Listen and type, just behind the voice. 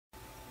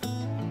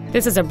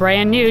This is a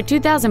brand new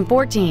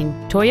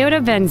 2014 Toyota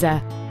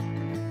Venza.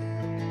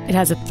 It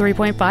has a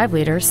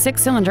 3.5-liter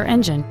six-cylinder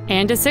engine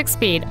and a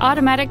 6-speed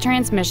automatic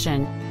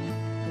transmission.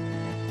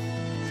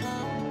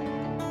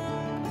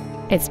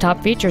 Its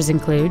top features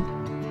include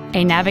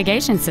a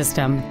navigation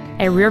system,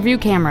 a rear-view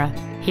camera,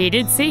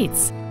 heated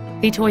seats,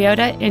 the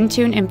Toyota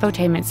Entune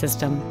infotainment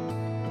system,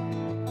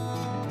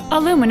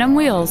 aluminum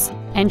wheels,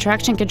 and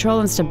traction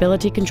control and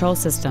stability control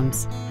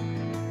systems.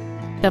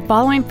 The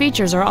following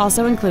features are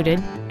also included: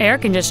 air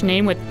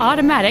conditioning with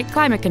automatic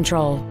climate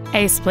control,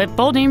 a split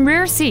folding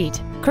rear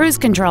seat, cruise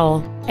control,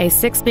 a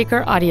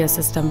 6-speaker audio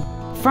system,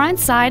 front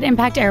side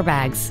impact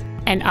airbags,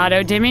 an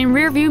auto-dimming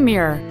rear view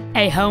mirror,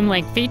 a home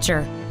link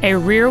feature, a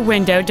rear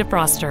window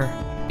defroster,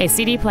 a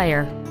CD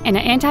player, and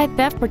an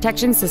anti-theft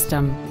protection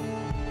system.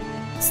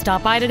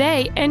 Stop by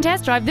today and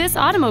test drive this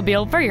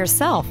automobile for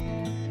yourself.